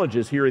own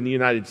challenges here in the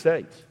United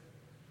States.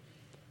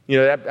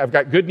 I've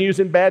got good news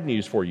and bad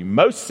news for you.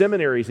 Most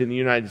seminaries in the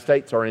United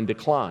States are in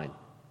decline.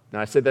 Now,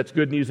 I said that's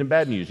good news and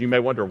bad news. You may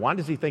wonder, why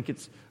does he think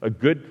it's a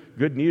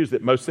good news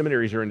that most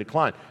seminaries are in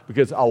decline?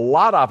 Because a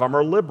lot of them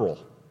are liberal.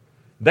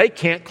 They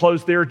can't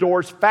close their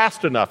doors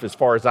fast enough, as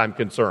far as I'm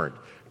concerned.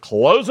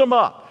 Close them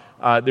up.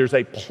 There's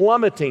a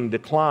plummeting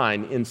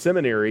decline in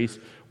seminaries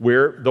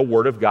where the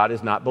Word of God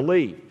is not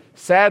believed.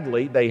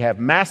 Sadly, they have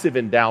massive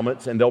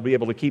endowments, and they'll be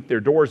able to keep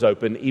their doors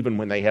open even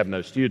when they have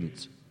no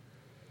students.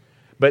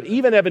 But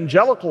even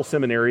evangelical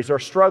seminaries are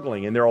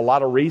struggling, and there are a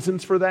lot of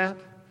reasons for that.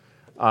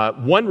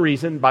 One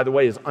reason, by the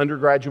way, is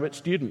undergraduate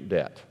student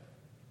debt.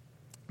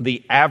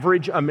 The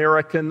average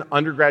American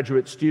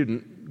undergraduate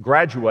student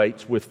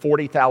graduates with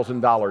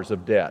 $40,000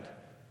 of debt.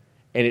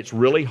 And it's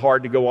really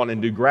hard to go on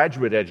and do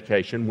graduate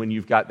education when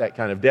you've got that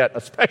kind of debt,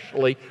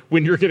 especially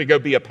when you're going to go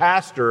be a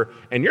pastor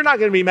and you're not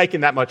going to be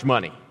making that much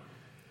money.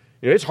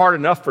 It's hard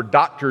enough for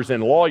doctors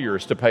and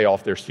lawyers to pay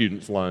off their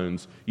students'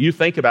 loans. You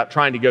think about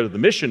trying to go to the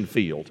mission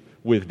field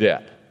with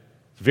debt.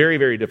 It's very,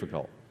 very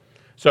difficult.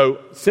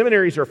 So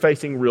seminaries are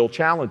facing real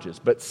challenges,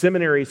 but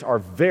seminaries are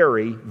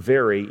very,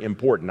 very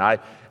important.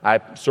 I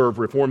serve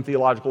Reformed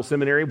Theological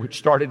Seminary, which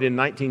started in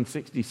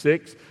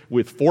 1966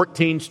 with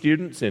 14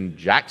 students in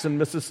Jackson,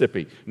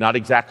 Mississippi, not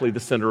exactly the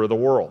center of the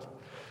world.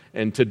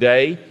 And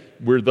today,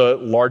 we're the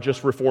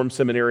largest Reformed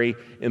seminary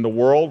in the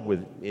world, with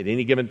at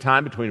any given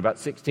time between about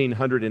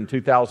 1,600 and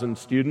 2,000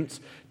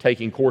 students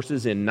taking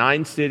courses in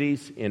 9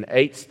 cities, in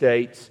 8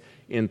 states,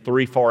 in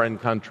 3 foreign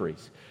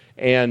countries.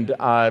 And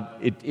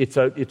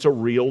it's a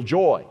real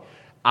joy.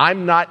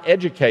 I'm not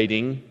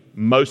educating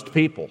most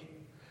people,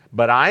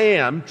 but I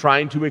am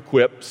trying to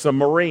equip some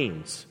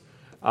Marines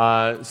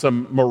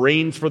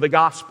for the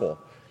gospel.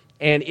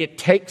 And it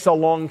takes a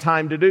long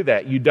time to do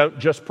that. You don't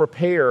just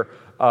prepare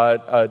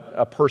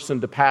a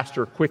person to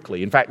pastor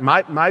quickly. In fact,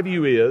 my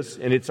view is,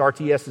 and it's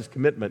RTS's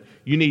commitment,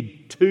 you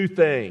need 2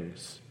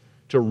 things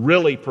to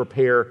really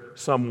prepare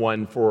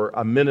someone for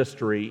a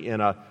ministry in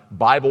a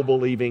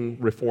Bible-believing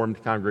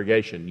Reformed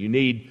congregation. You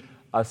need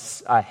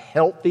a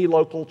healthy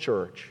local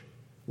church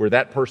where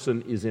that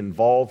person is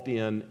involved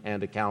in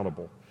and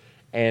accountable.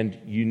 And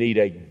you need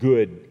a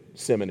good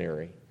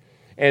seminary.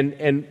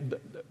 And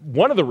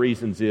one of the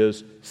reasons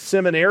is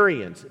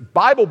seminarians,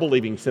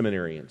 Bible-believing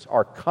seminarians,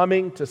 are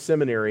coming to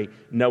seminary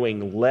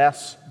knowing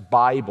less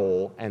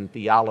Bible and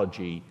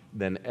theology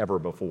than ever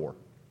before.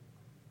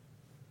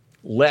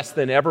 Less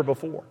than ever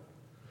before.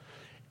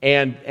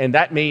 And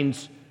that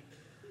means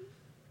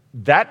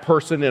that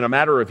person in a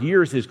matter of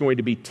years is going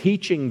to be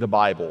teaching the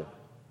Bible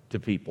to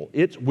people.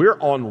 We're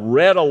on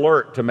red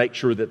alert to make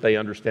sure that they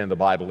understand the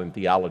Bible and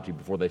theology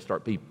before they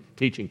start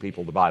teaching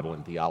people the Bible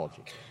and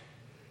theology,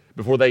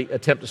 before they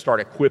attempt to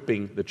start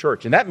equipping the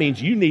church. And that means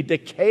you need to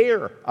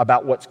care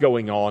about what's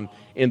going on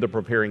in the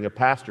preparing of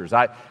pastors.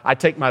 I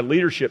take my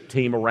leadership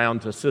team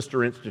around to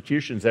sister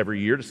institutions every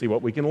year to see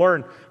what we can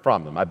learn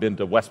from them. I've been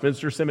to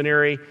Westminster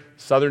Seminary,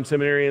 Southern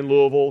Seminary in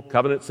Louisville,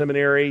 Covenant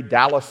Seminary,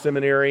 Dallas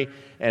Seminary,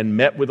 and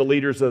met with the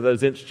leaders of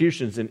those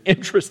institutions. And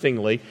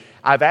interestingly,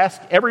 I've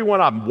asked every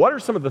one of them, what are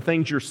some of the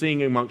things you're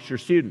seeing amongst your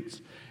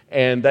students?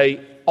 And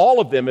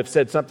all of them have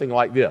said something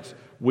like this: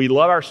 we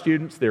love our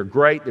students, they're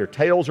great, their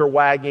tails are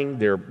wagging,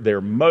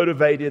 they're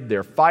motivated,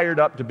 they're fired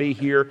up to be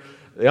here.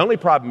 The only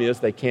problem is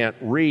they can't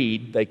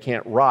read, they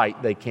can't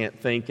write, they can't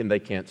think, and they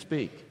can't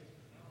speak.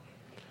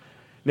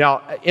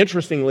 Now,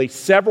 interestingly,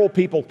 several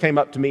people came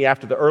up to me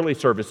after the early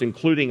service,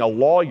 including a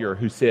lawyer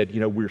who said,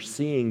 we're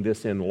seeing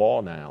this in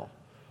law now.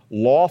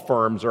 Law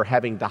firms are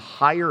having to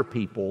hire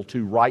people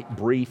to write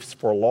briefs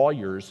for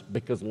lawyers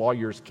because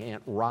lawyers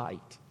can't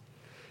write.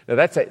 Now,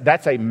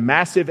 that's a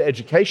massive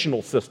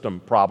educational system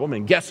problem,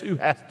 and guess who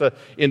has to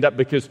end up,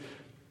 because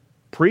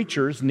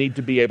preachers need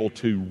to be able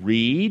to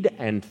read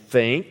and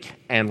think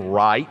and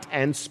write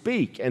and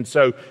speak. And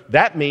so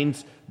that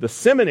means the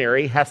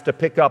seminary has to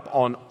pick up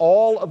on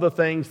all of the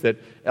things that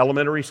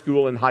elementary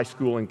school and high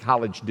school and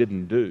college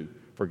didn't do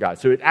for guys.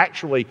 So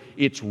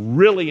it's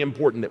really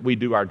important that we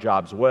do our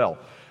jobs well.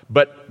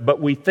 But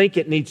we think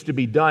it needs to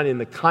be done in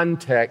the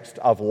context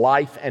of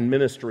life and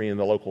ministry in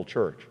the local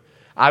church.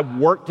 I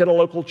worked at a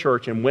local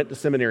church and went to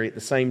seminary at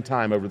the same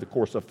time over the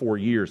course of 4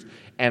 years,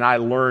 and I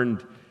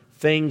learned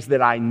things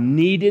that I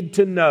needed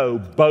to know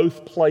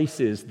both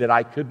places that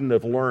I couldn't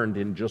have learned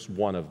in just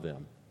one of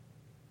them.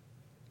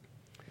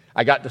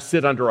 I got to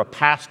sit under a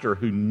pastor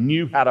who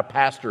knew how to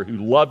pastor, who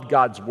loved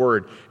God's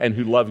word, and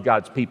who loved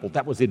God's people.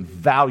 That was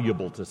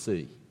invaluable to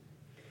see.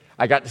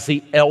 I got to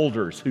see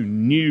elders who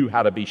knew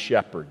how to be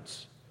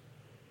shepherds.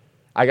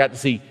 I got to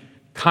see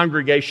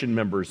congregation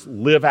members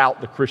live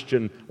out the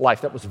Christian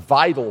life. That was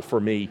vital for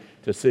me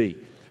to see.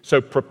 So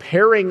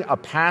preparing a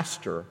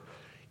pastor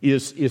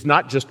is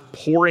not just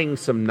pouring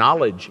some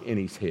knowledge in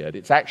his head.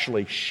 It's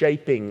actually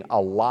shaping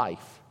a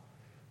life.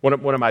 One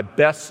of my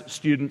best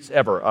students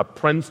ever, a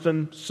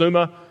Princeton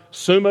summa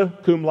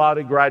cum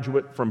laude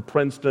graduate from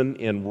Princeton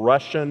in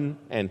Russian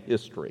and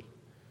history.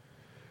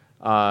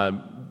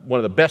 One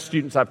of the best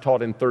students I've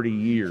taught in 30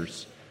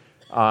 years.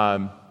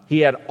 He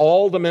had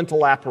all the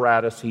mental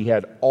apparatus. He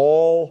had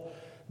all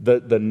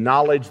the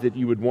knowledge that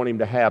you would want him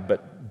to have,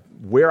 but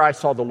where I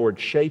saw the Lord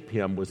shape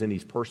him was in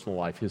his personal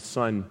life. His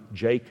son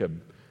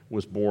Jacob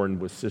was born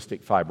with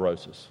cystic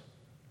fibrosis.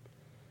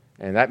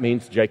 And that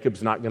means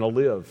Jacob's not going to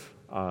live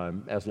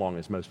as long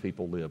as most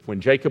people live.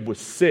 When Jacob was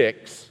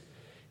 6,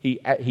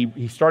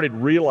 he started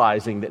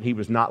realizing that he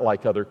was not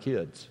like other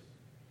kids.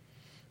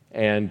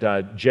 And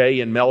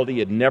Jay and Melody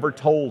had never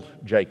told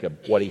Jacob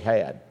what he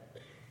had.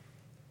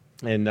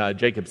 And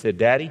Jacob said,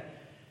 "Daddy,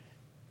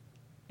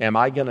 am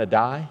I going to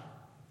die?"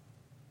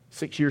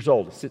 6 years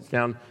old, he sits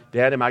down,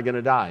 "Dad, am I going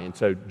to die?" And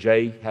so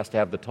Jay has to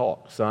have the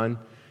talk. "Son,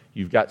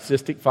 you've got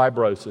cystic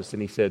fibrosis."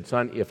 And he said,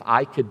 "Son, if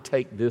I could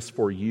take this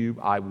for you,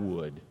 I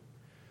would,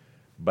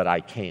 but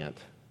I can't.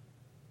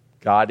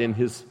 God in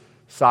his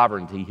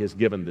sovereignty has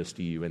given this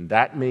to you, and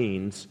that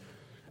means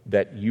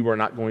that you are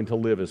not going to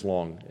live as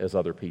long as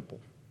other people."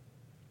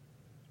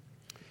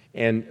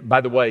 And by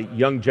the way,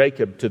 young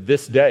Jacob, to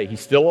this day, he's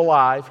still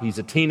alive. He's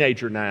a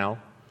teenager now.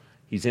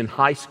 He's in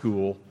high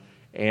school,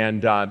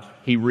 and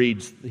he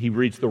reads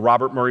the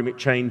Robert Murray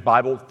McCheyne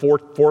Bible,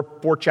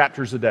 four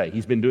chapters a day.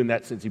 He's been doing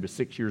that since he was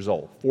 6 years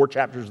old. 4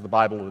 chapters of the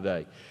Bible a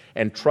day,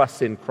 and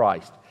trusts in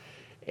Christ.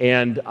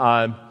 And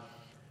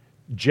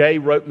Jay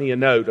wrote me a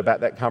note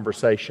about that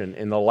conversation,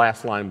 and the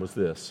last line was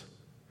this.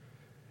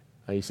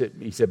 He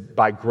said,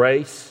 "By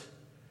grace,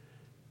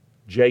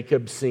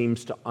 Jacob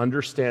seems to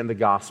understand the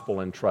gospel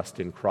and trust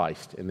in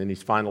Christ." And then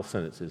his final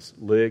sentence is,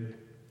 "Lig,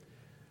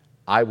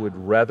 I would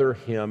rather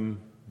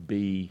him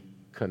be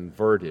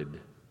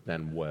converted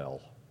than well."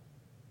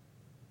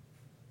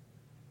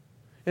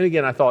 And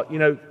again, I thought,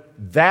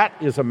 that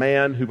is a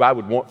man who I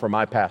would want for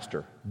my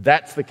pastor.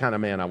 That's the kind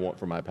of man I want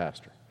for my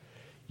pastor.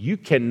 You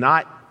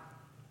cannot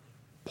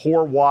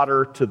pour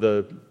water to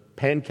the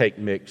pancake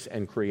mix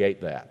and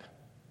create that.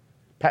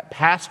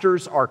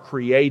 Pastors are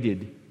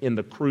created in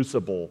the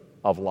crucible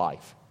of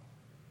life.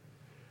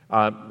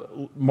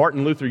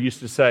 Martin Luther used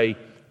to say,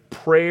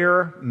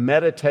 "Prayer,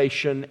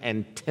 meditation,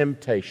 and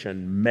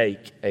temptation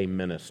make a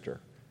minister."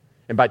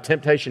 And by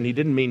temptation, he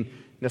didn't mean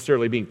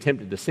necessarily being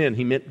tempted to sin.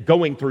 He meant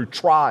going through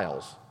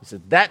trials. He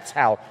said, that's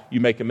how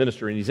you make a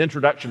minister. In his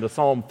introduction to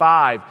Psalm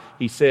 5,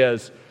 he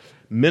says,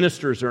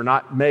 "Ministers are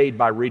not made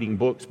by reading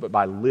books, but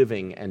by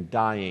living and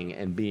dying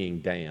and being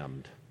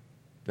damned."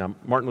 Now,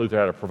 Martin Luther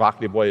had a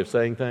provocative way of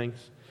saying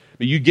things,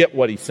 but you get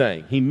what he's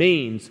saying. He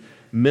means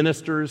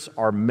ministers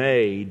are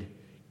made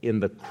in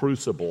the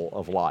crucible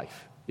of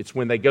life. It's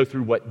when they go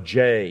through what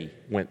Jay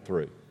went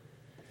through,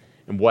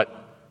 and what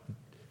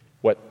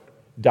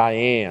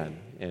Diane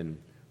and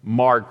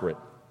Margaret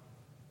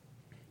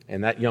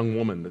and that young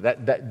woman,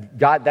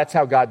 that's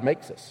how God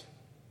makes us.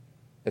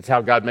 That's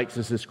how God makes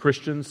us as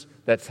Christians.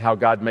 That's how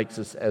God makes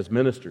us as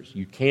ministers.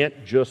 You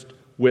can't just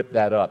whip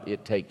that up.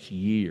 It takes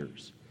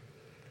years.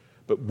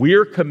 But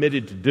we're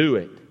committed to do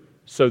it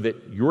so that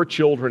your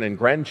children and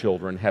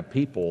grandchildren have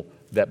people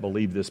that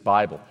believe this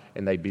Bible,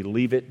 and they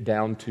believe it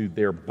down to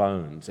their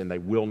bones, and they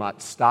will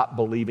not stop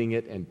believing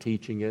it and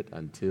teaching it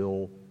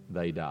until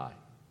they die.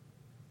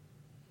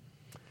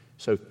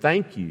 So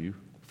thank you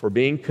for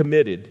being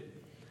committed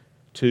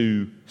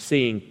to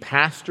seeing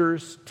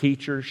pastors,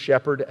 teachers,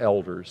 shepherd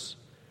elders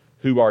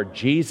who are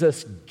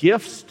Jesus'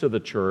 gifts to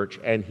the church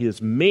and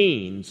his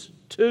means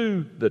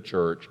to the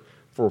church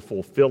for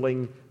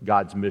fulfilling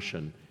God's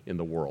mission in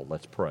the world.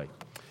 Let's pray.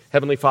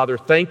 Heavenly Father,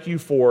 thank you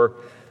for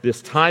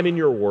this time in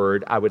your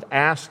word. I would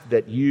ask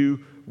that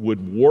you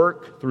would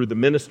work through the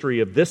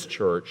ministry of this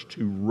church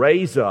to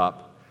raise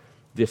up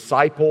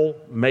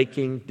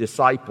disciple-making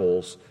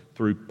disciples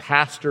through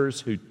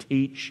pastors who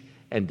teach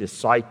and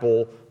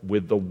disciple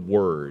with the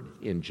word.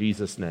 In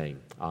Jesus' name,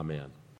 amen.